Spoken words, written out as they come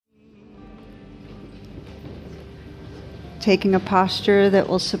taking a posture that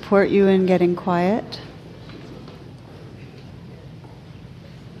will support you in getting quiet.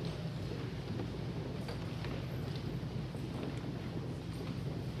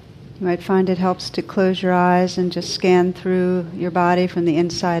 You might find it helps to close your eyes and just scan through your body from the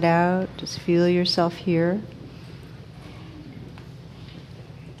inside out. Just feel yourself here.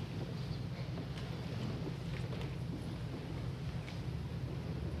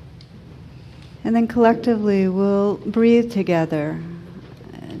 And then collectively we'll breathe together.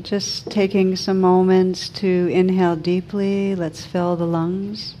 Just taking some moments to inhale deeply. Let's fill the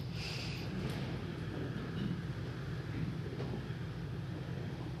lungs.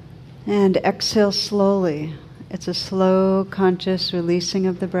 And exhale slowly. It's a slow, conscious releasing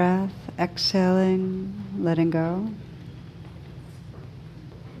of the breath. Exhaling, letting go.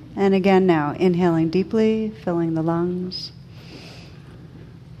 And again now, inhaling deeply, filling the lungs.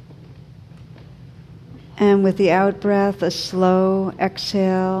 And with the out-breath, a slow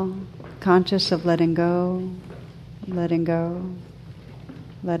exhale, conscious of letting go, letting go,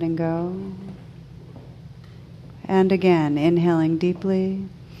 letting go. And again, inhaling deeply.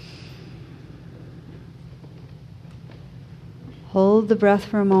 Hold the breath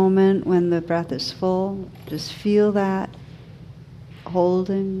for a moment. When the breath is full, just feel that.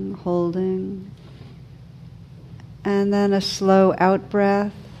 Holding, holding. And then a slow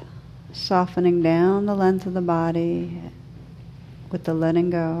out-breath, softening down the length of the body with the letting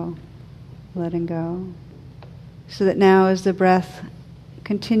go, letting go. So that now as the breath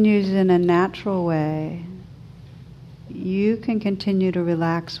continues in a natural way, you can continue to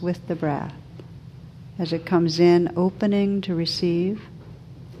relax with the breath. As it comes in, opening to receive.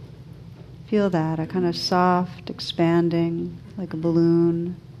 Feel that, a kind of soft, expanding, like a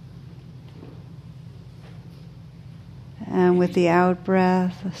balloon. And with the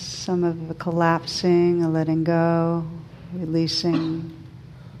out-breath, some of the collapsing, a letting go, releasing.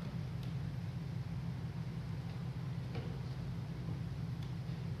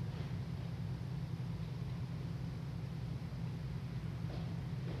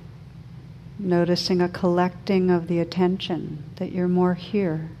 Noticing a collecting of the attention, that you're more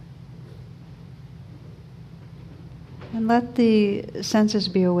here. And let the senses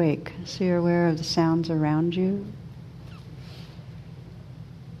be awake, so you're aware of the sounds around you.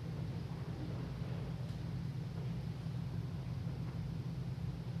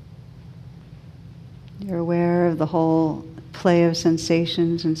 You're aware of the whole play of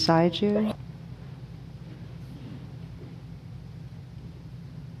sensations inside you.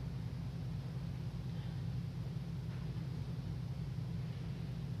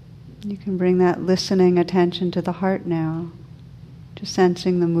 You can bring that listening attention to the heart now, to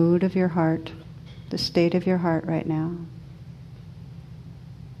sensing the mood of your heart, the state of your heart right now.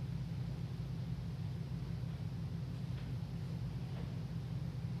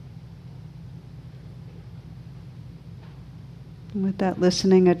 And with that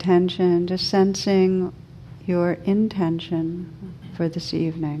listening attention, just sensing your intention for this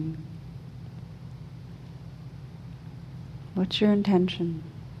evening. What's your intention?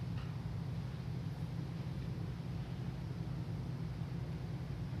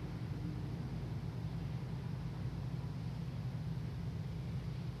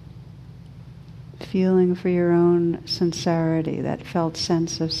 Feeling for your own sincerity, that felt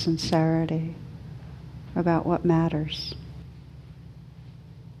sense of sincerity about what matters.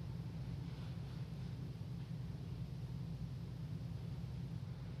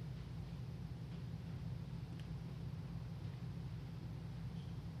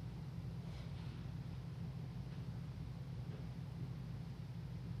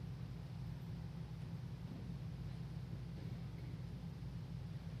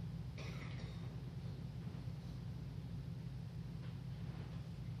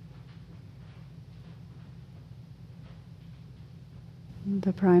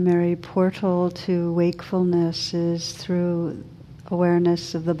 The primary portal to wakefulness is through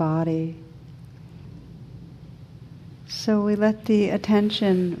awareness of the body. So we let the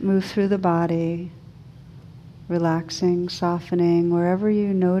attention move through the body, relaxing, softening, wherever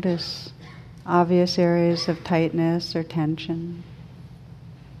you notice obvious areas of tightness or tension.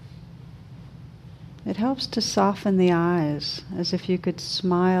 It helps to soften the eyes, as if you could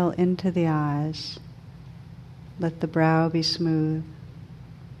smile into the eyes. Let the brow be smooth.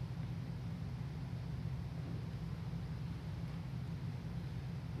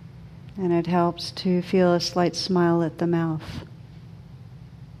 And it helps to feel a slight smile at the mouth.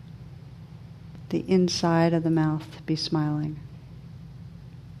 The inside of the mouth be smiling.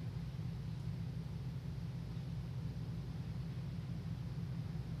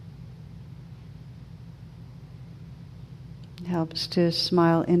 helps to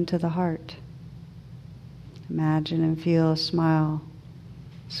smile into the heart. Imagine and feel a smile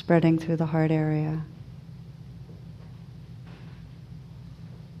spreading through the heart area.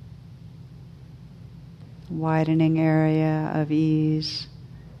 Widening area of ease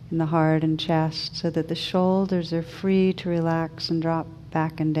in the heart and chest so that the shoulders are free to relax and drop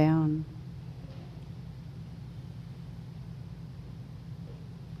back and down.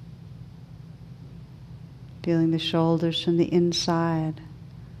 Feeling the shoulders from the inside.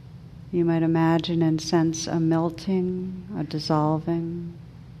 You might imagine and sense a melting, a dissolving.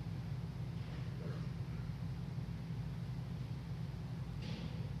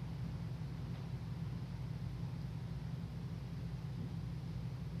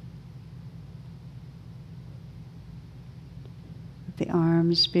 Let the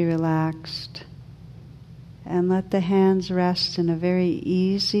arms be relaxed. And let the hands rest in a very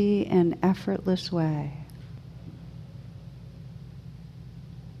easy and effortless way.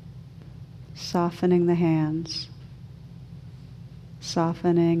 Softening the hands,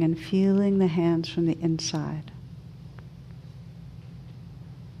 softening and feeling the hands from the inside,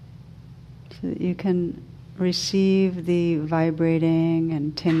 so that you can receive the vibrating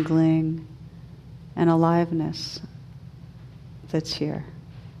and tingling and aliveness that's here.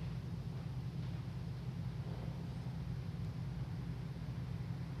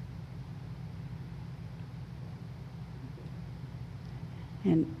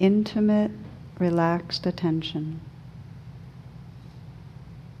 An intimate, relaxed attention.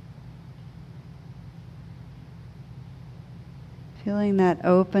 Feeling that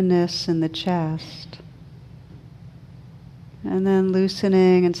openness in the chest. And then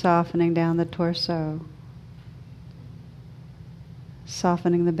loosening and softening down the torso.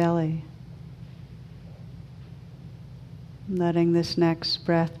 Softening the belly. Letting this next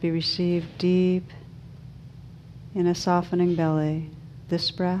breath be received deep in a softening belly. This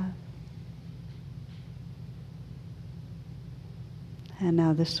breath. And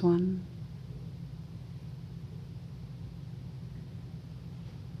now this one.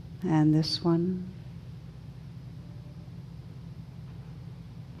 And this one.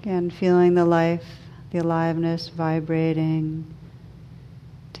 Again, feeling the life, the aliveness vibrating,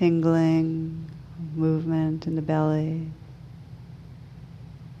 tingling, movement in the belly,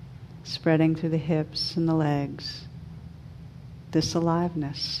 spreading through the hips and the legs. This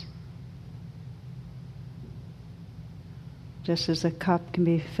aliveness. Just as a cup can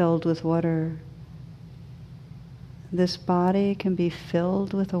be filled with water, this body can be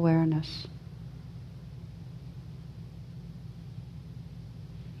filled with awareness.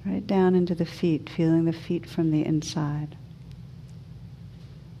 Right down into the feet, feeling the feet from the inside.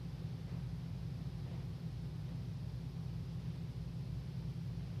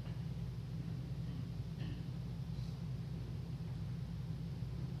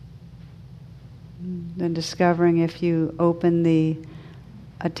 Then discovering if you open the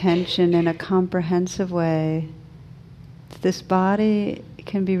attention in a comprehensive way, this body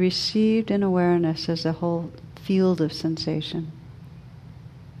can be received in awareness as a whole field of sensation,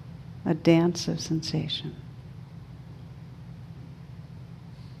 a dance of sensation.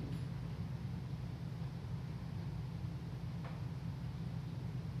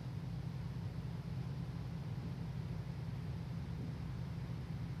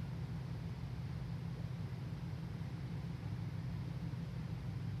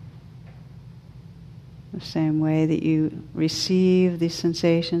 The same way that you receive the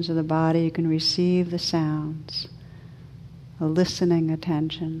sensations of the body, you can receive the sounds. A listening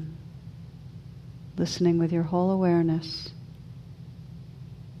attention. Listening with your whole awareness.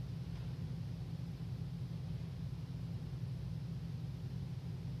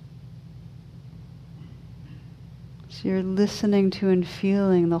 So you're listening to and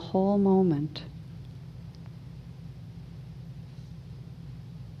feeling the whole moment.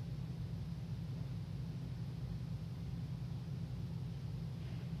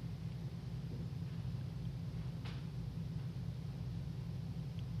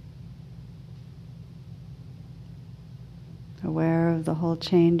 Aware of the whole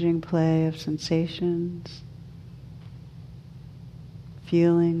changing play of sensations,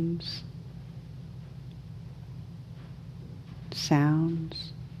 feelings,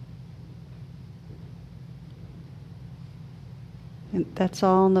 sounds. And that's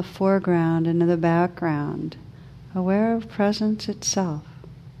all in the foreground and in the background. Aware of presence itself.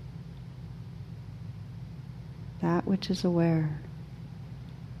 That which is aware.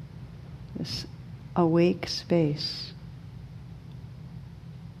 This awake space.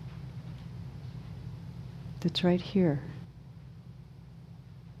 That's right here.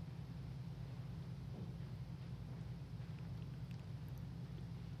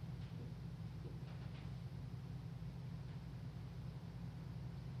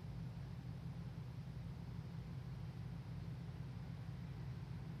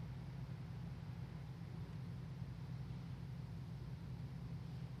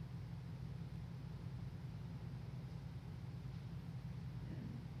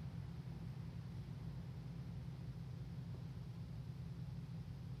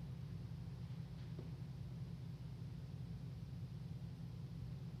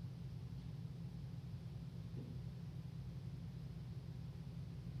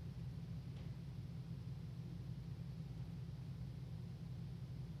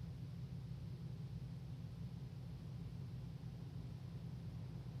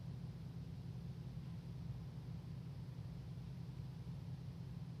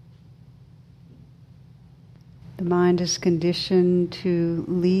 The mind is conditioned to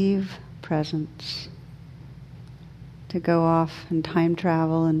leave presence, to go off and time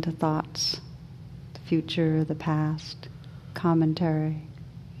travel into thoughts, the future, the past, commentary.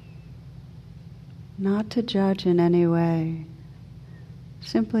 Not to judge in any way.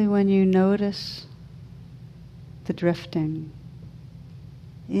 Simply when you notice the drifting,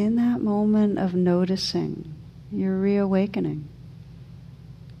 in that moment of noticing, you're reawakening.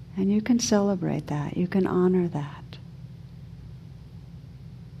 And you can celebrate that, you can honor that.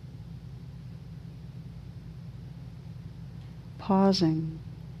 Pausing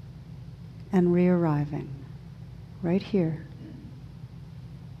and re-arriving right here.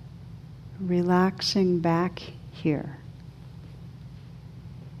 Relaxing back here.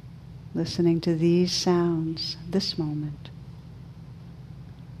 Listening to these sounds, this moment.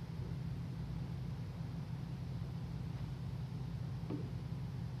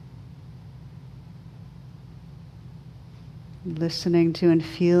 Listening to and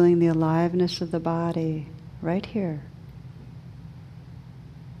feeling the aliveness of the body right here.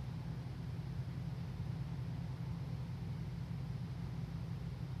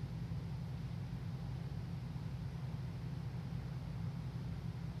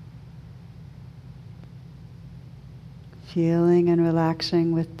 Feeling and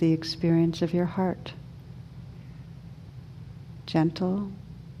relaxing with the experience of your heart. Gentle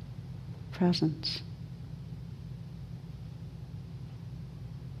presence.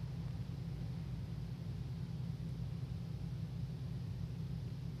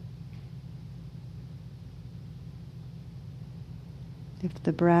 If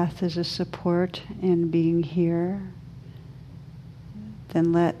the breath is a support in being here,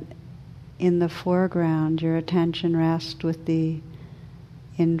 then let in the foreground your attention rest with the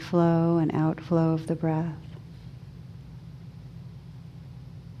inflow and outflow of the breath.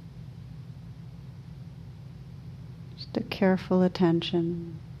 Just a careful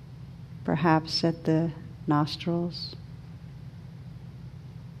attention, perhaps at the nostrils,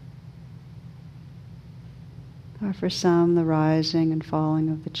 or for some, the rising and falling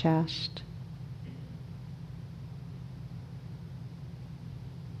of the chest.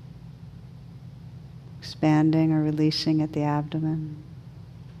 Expanding or releasing at the abdomen.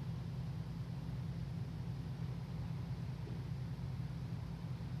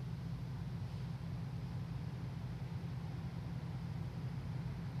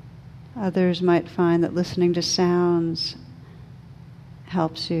 Others might find that listening to sounds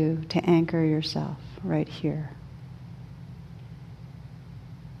helps you to anchor yourself right here.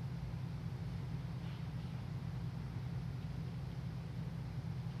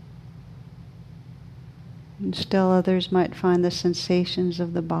 And still others might find the sensations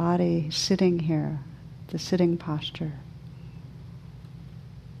of the body sitting here, the sitting posture,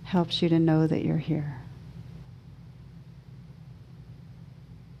 helps you to know that you're here.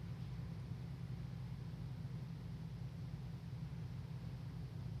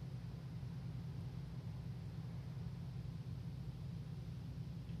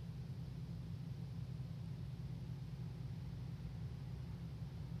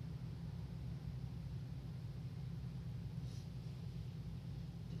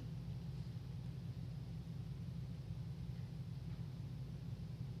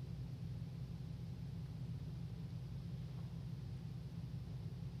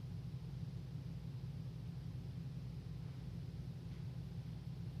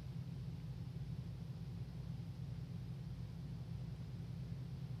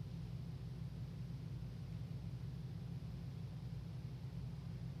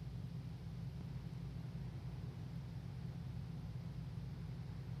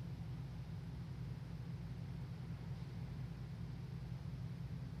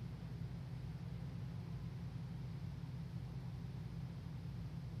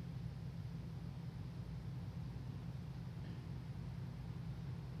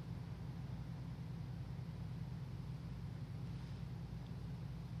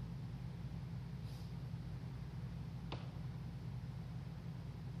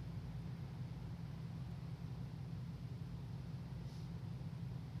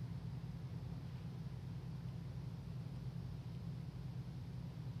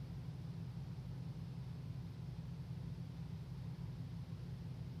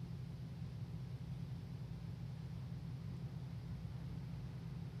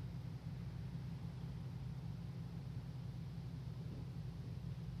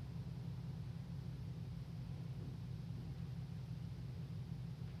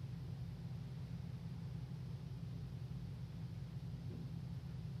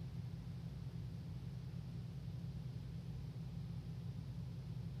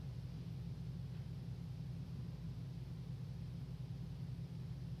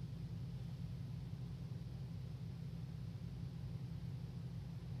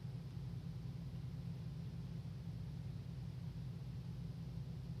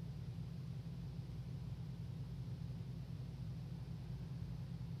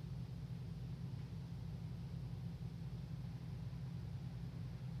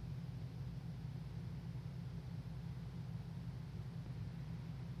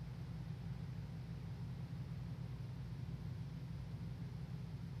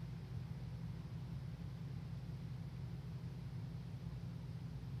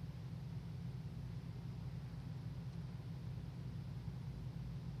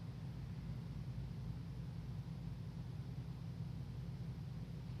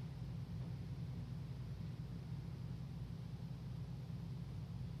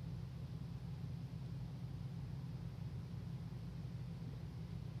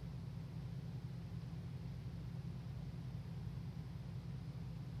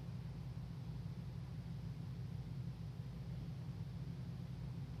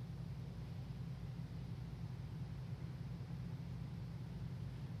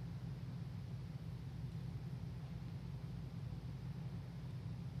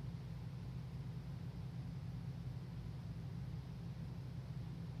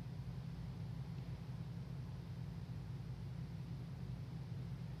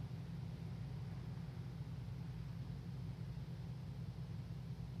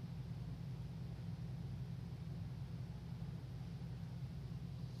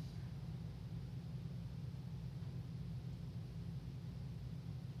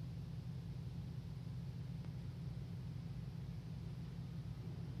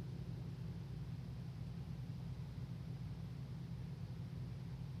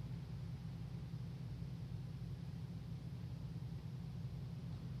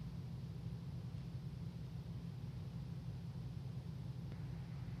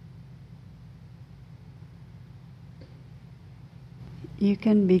 you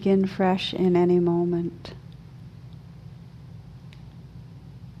can begin fresh in any moment.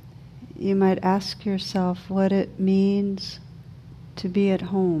 You might ask yourself what it means to be at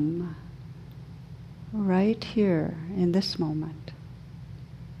home, right here in this moment.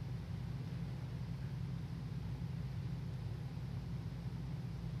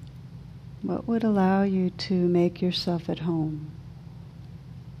 What would allow you to make yourself at home?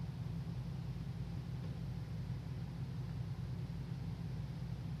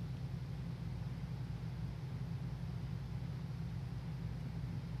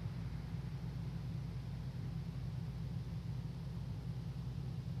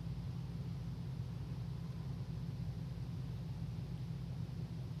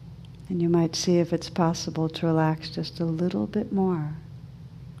 And you might see if it's possible to relax just a little bit more,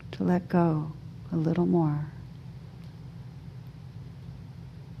 to let go a little more.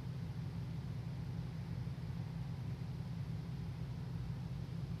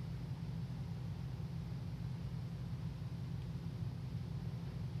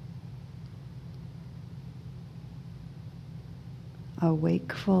 A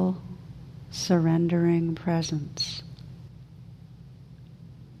wakeful, surrendering presence.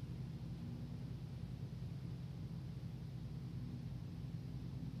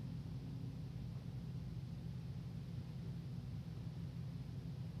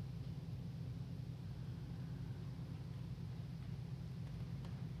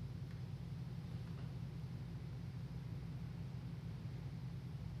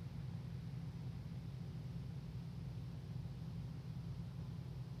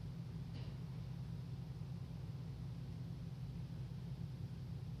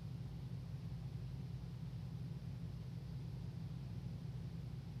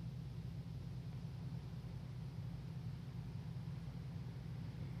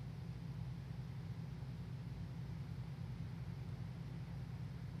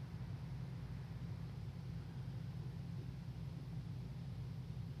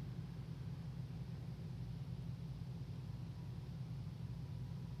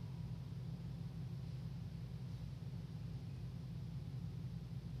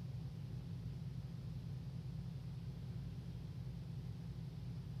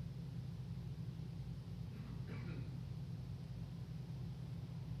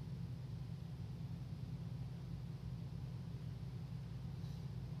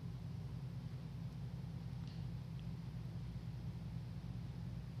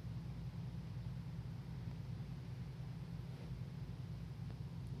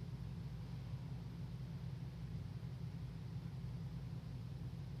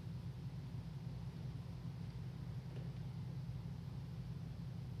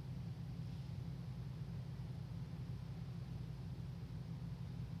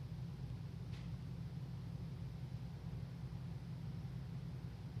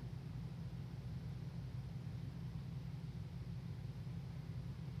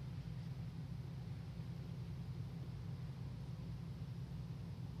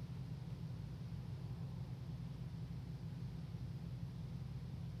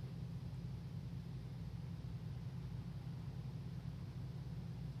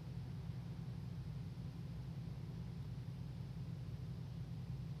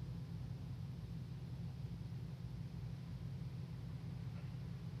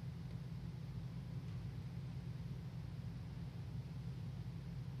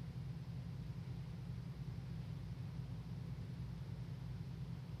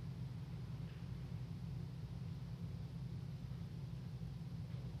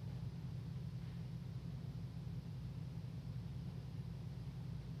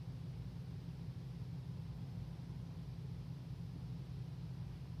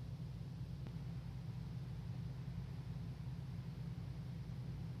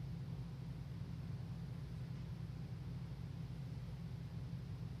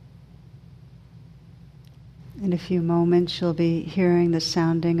 In a few moments you'll be hearing the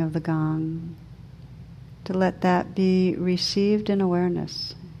sounding of the gong. To let that be received in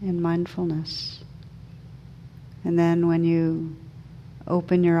awareness, in mindfulness. And then when you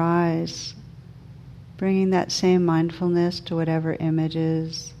open your eyes, bringing that same mindfulness to whatever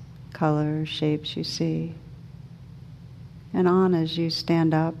images, colors, shapes you see. And on as you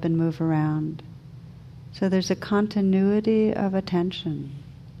stand up and move around. So there's a continuity of attention,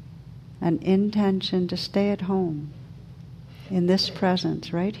 an intention to stay at home in this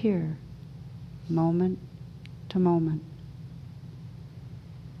presence right here, moment to moment.